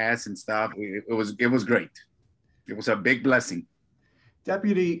saving gas and stuff, it was great. It was a big blessing.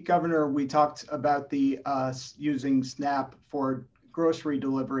 Deputy Governor, we talked about the using SNAP for grocery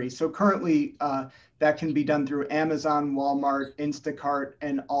delivery. So currently that can be done through Amazon, Walmart, Instacart,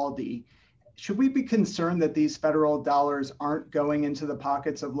 and Aldi. Should we be concerned that these federal dollars aren't going into the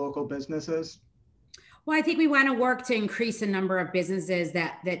pockets of local businesses? Well, I think we want to work to increase the number of businesses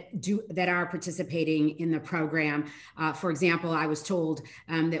that are participating in the program. For example, I was told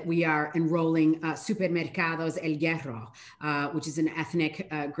that we are enrolling Supermercados El Hierro, which is an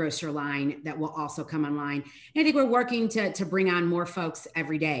ethnic grocer line that will also come online. And I think we're working to bring on more folks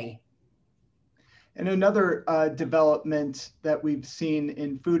every day. And another development that we've seen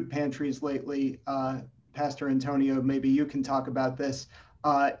in food pantries lately, Pastor Antonio, maybe you can talk about this,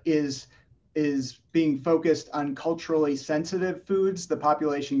 is being focused on culturally sensitive foods. The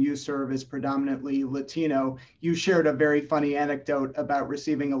population you serve is predominantly Latino. You shared a very funny anecdote about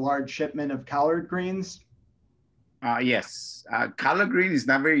receiving a large shipment of collard greens. Yes, collard green is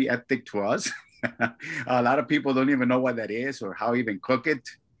not very ethnic to us. A lot of people don't even know what that is or how even cook it.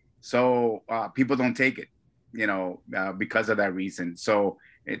 So people don't take it, because of that reason. So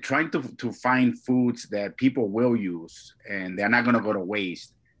trying to find foods that people will use and they're not going to go to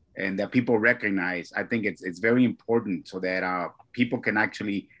waste, and that people recognize, I think it's very important so that people can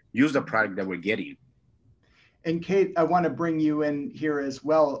actually use the product that we're getting. And Kate, I want to bring you in here as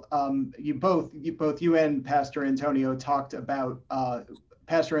well. You and Pastor Antonio talked about,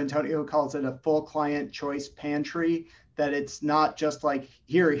 Pastor Antonio calls it a full client choice pantry, that it's not just like,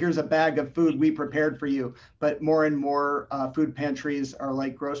 here's a bag of food we prepared for you, but more and more food pantries are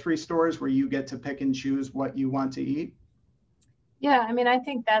like grocery stores where you get to pick and choose what you want to eat. Yeah, I mean, I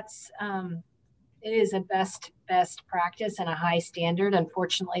think that's, it is a best practice and a high standard.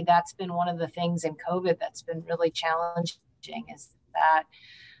 Unfortunately, that's been one of the things in COVID that's been really challenging, is that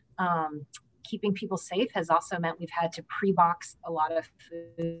keeping people safe has also meant we've had to pre-box a lot of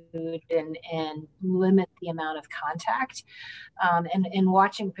food and limit the amount of contact. And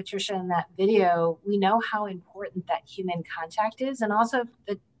watching Patricia in that video, we know how important that human contact is, and also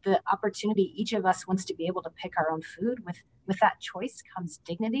the opportunity each of us wants to be able to pick our own food. With that choice comes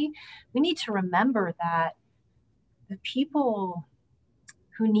dignity. We need to remember that the people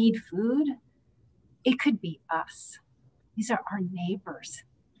who need food, it could be us. These are our neighbors.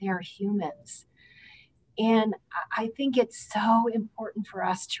 They are humans. And I think it's so important for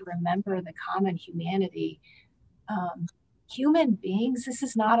us to remember the common humanity. Human beings, this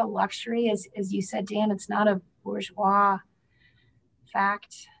is not a luxury. As you said, Dan, it's not a bourgeois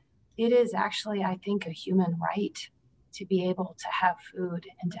fact. It is actually, I think, a human right to be able to have food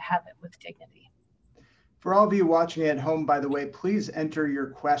and to have it with dignity. For all of you watching at home, by the way, please enter your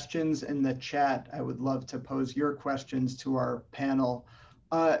questions in the chat. I would love to pose your questions to our panel.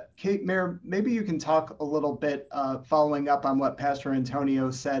 Kate, Maehr, maybe you can talk a little bit following up on what Pastor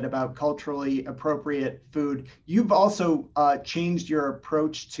Antonio said about culturally appropriate food. You've also changed your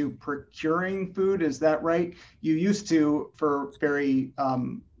approach to procuring food, is that right? You used to, for very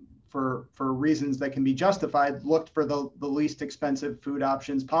for reasons that can be justified, looked for the least expensive food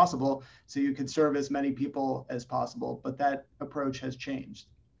options possible so you could serve as many people as possible, but that approach has changed.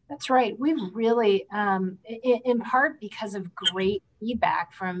 That's right. We've really, in part because of great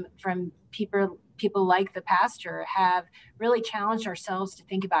feedback from people people like the pastor have really challenged ourselves to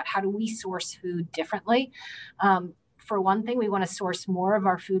think about how do we source food differently. For one thing, we want to source more of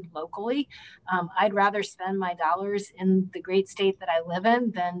our food locally. I'd rather spend my dollars in the great state that I live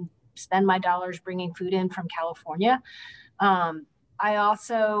in than spend my dollars bringing food in from California. I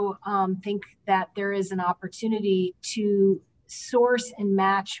also think that there is an opportunity to source and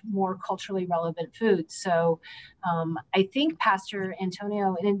match more culturally relevant foods. So I think Pastor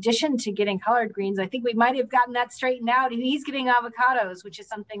Antonio, in addition to getting collard greens, I think we might have gotten that straightened out. He's getting avocados, which is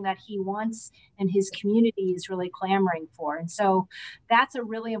something that he wants and his community is really clamoring for. And so that's a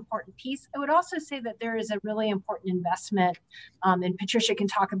really important piece. I would also say that there is a really important investment, and Patricia can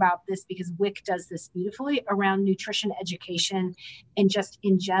talk about this because WIC does this beautifully, around nutrition education and just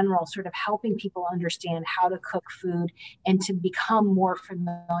in general, sort of helping people understand how to cook food and to become more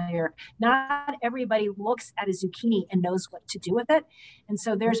familiar. Not everybody looks at a zucchini and knows what to do with it. And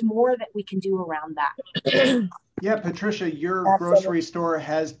so there's more that we can do around that. Yeah, Patricia, your grocery store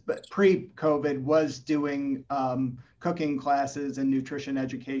has, pre-COVID, was doing cooking classes and nutrition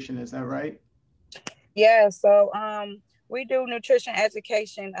education. Is that right? Yeah, so we do nutrition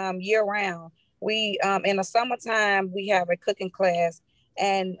education year round. We, in the summertime, we have a cooking class,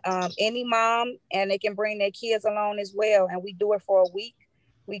 and any mom, and they can bring their kids along as well. And we do it for a week.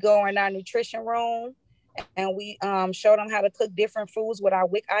 We go in our nutrition room and we show them how to cook different foods with our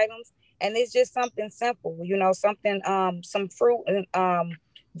WIC items. And it's just something simple, you know, something, some fruit and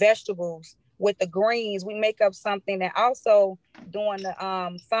vegetables with the greens. We make up something that also during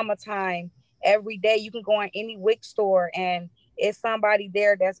the summertime, every day you can go in any WIC store and it's somebody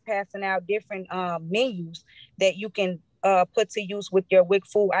there that's passing out different menus that you can put to use with your WIC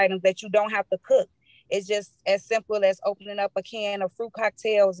food items that you don't have to cook. It's just as simple as opening up a can of fruit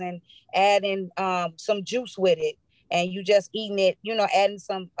cocktails and adding some juice with it. And you just eating it, you know, adding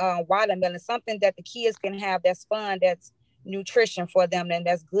some watermelon, something that the kids can have that's fun, that's nutrition for them and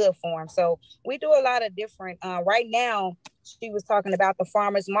that's good for them. So we do a lot of different, right now, she was talking about the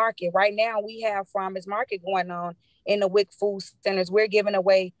farmer's market. Right now we have farmer's market going on in the WIC food centers. We're giving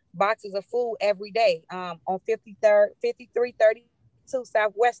away boxes of food every day on 5332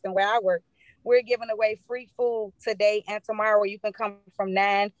 Southwestern where I work. We're giving away free food today and tomorrow. You can come from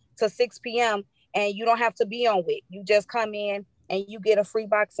 9 to 6 p.m. and you don't have to be on WIC. You just come in and you get a free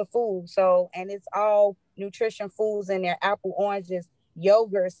box of food. So, and it's all nutrition foods in there, apple, oranges,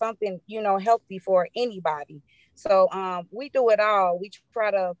 yogurt, something, you know, healthy for anybody. So we do it all. We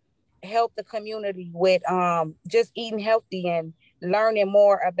try to help the community with just eating healthy and learning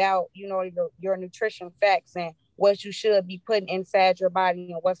more about, you know, your nutrition facts and what you should be putting inside your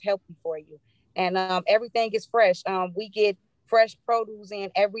body and what's healthy for you. And everything is fresh. We get fresh produce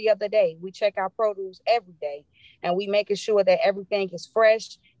in every other day. We check our produce every day and we making sure that everything is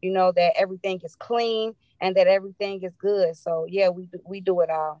fresh, you know, that everything is clean and that everything is good. So yeah, we do it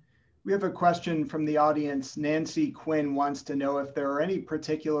all. We have a question from the audience. Nancy Quinn wants to know if there are any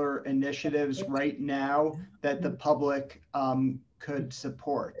particular initiatives right now that the public could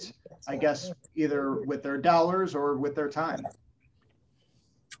support, I guess, either with their dollars or with their time.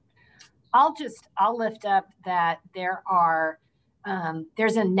 I'll lift up that there's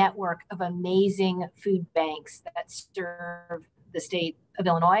a network of amazing food banks that serve the state of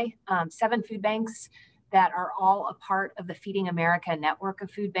Illinois, 7 food banks that are all a part of the Feeding America network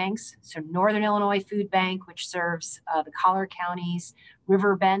of food banks. So Northern Illinois Food Bank, which serves the Collier counties,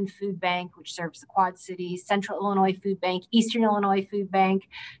 River Bend Food Bank, which serves the Quad Cities, Central Illinois Food Bank, Eastern Illinois Food Bank,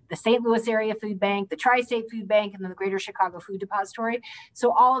 the St. Louis Area Food Bank, the Tri-State Food Bank, and then the Greater Chicago Food Depository.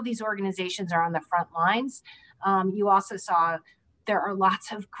 So all of these organizations are on the front lines. You also saw there are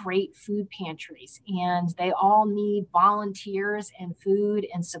lots of great food pantries, and they all need volunteers and food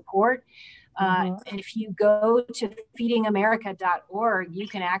and support. And if you go to feedingamerica.org, you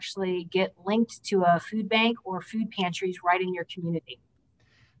can actually get linked to a food bank or food pantries right in your community.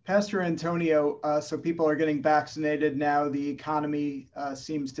 Pastor Antonio, so people are getting vaccinated now. The economy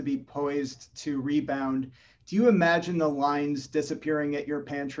seems to be poised to rebound. Do you imagine the lines disappearing at your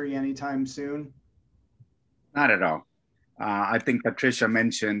pantry anytime soon? Not at all. I think Patricia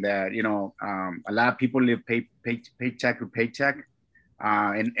mentioned that, you know, a lot of people live paycheck to paycheck.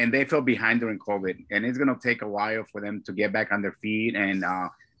 And they fell behind during COVID, and it's gonna take a while for them to get back on their feet and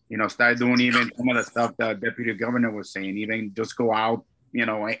you know, start doing even some of the stuff the deputy governor was saying, even just go out, you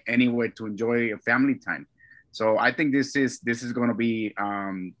know, anywhere to enjoy a family time. So I think this is going to be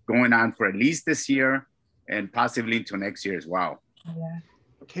going on for at least this year and possibly into next year as well. Yeah.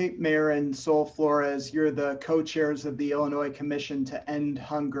 Kate Maehr and Sol Flores, you're the co-chairs of the Illinois Commission to End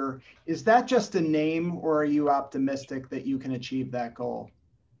Hunger. Is that just a name, or are you optimistic that you can achieve that goal?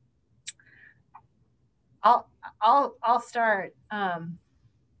 I'll start. I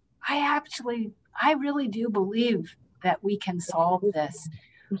really do believe that we can solve this.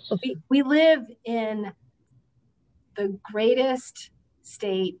 We live in the greatest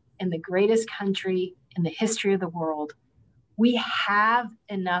state in the greatest country in the history of the world. We have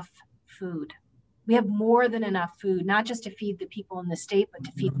enough food. We have more than enough food, not just to feed the people in the state, but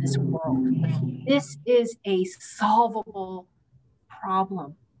to feed this world. This is a solvable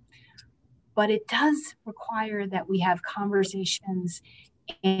problem. But it does require that we have conversations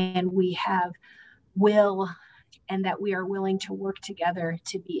and we have will, and that we are willing to work together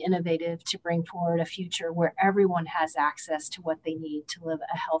to be innovative, to bring forward a future where everyone has access to what they need to live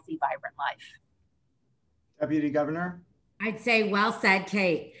a healthy, vibrant life. Deputy Governor? I'd say well said,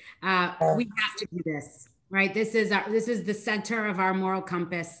 Kate. We have to do this, right? This is the center of our moral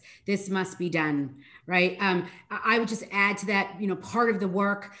compass. This must be done, right? I would just add to that, part of the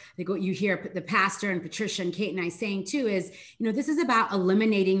work that you hear the pastor and Patricia and Kate and I saying too is, this is about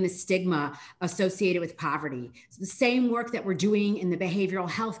eliminating the stigma associated with poverty. It's the same work that we're doing in the behavioral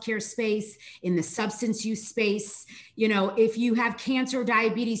healthcare space, in the substance use space. If you have cancer or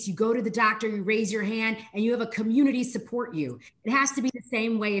diabetes, you go to the doctor, you raise your hand, and you have a community support you. It has to be the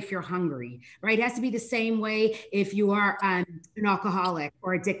same way if you're hungry, right? It has to be the same way if you are an alcoholic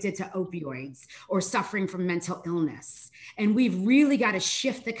or addicted to opioids or suffering from mental illness. And we've really got to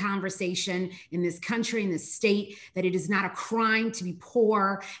shift the conversation in this country, in this state, that it is not a crime to be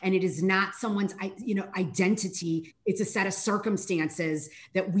poor, and it is not someone's, identity. It's a set of circumstances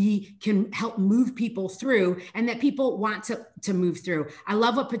that we can help move people through, and that people want to move through. I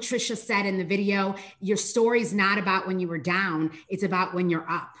love what Patricia said in the video. Your story's not about when you were down, it's about when you're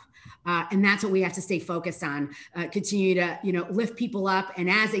up. And that's what we have to stay focused on, continue to, lift people up, and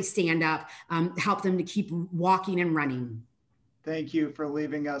as they stand up, help them to keep walking and running. Thank you for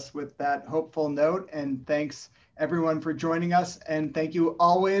leaving us with that hopeful note. And thanks everyone for joining us. And thank you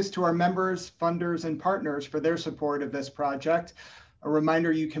always to our members, funders, and partners for their support of this project. A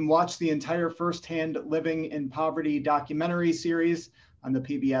reminder, you can watch the entire Firsthand Living in Poverty documentary series on the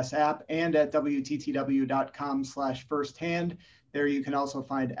PBS app and at WTTW.com/firsthand. There you can also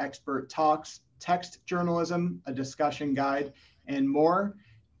find expert talks, text journalism, a discussion guide, and more.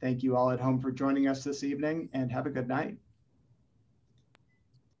 Thank you all at home for joining us this evening, and have a good night.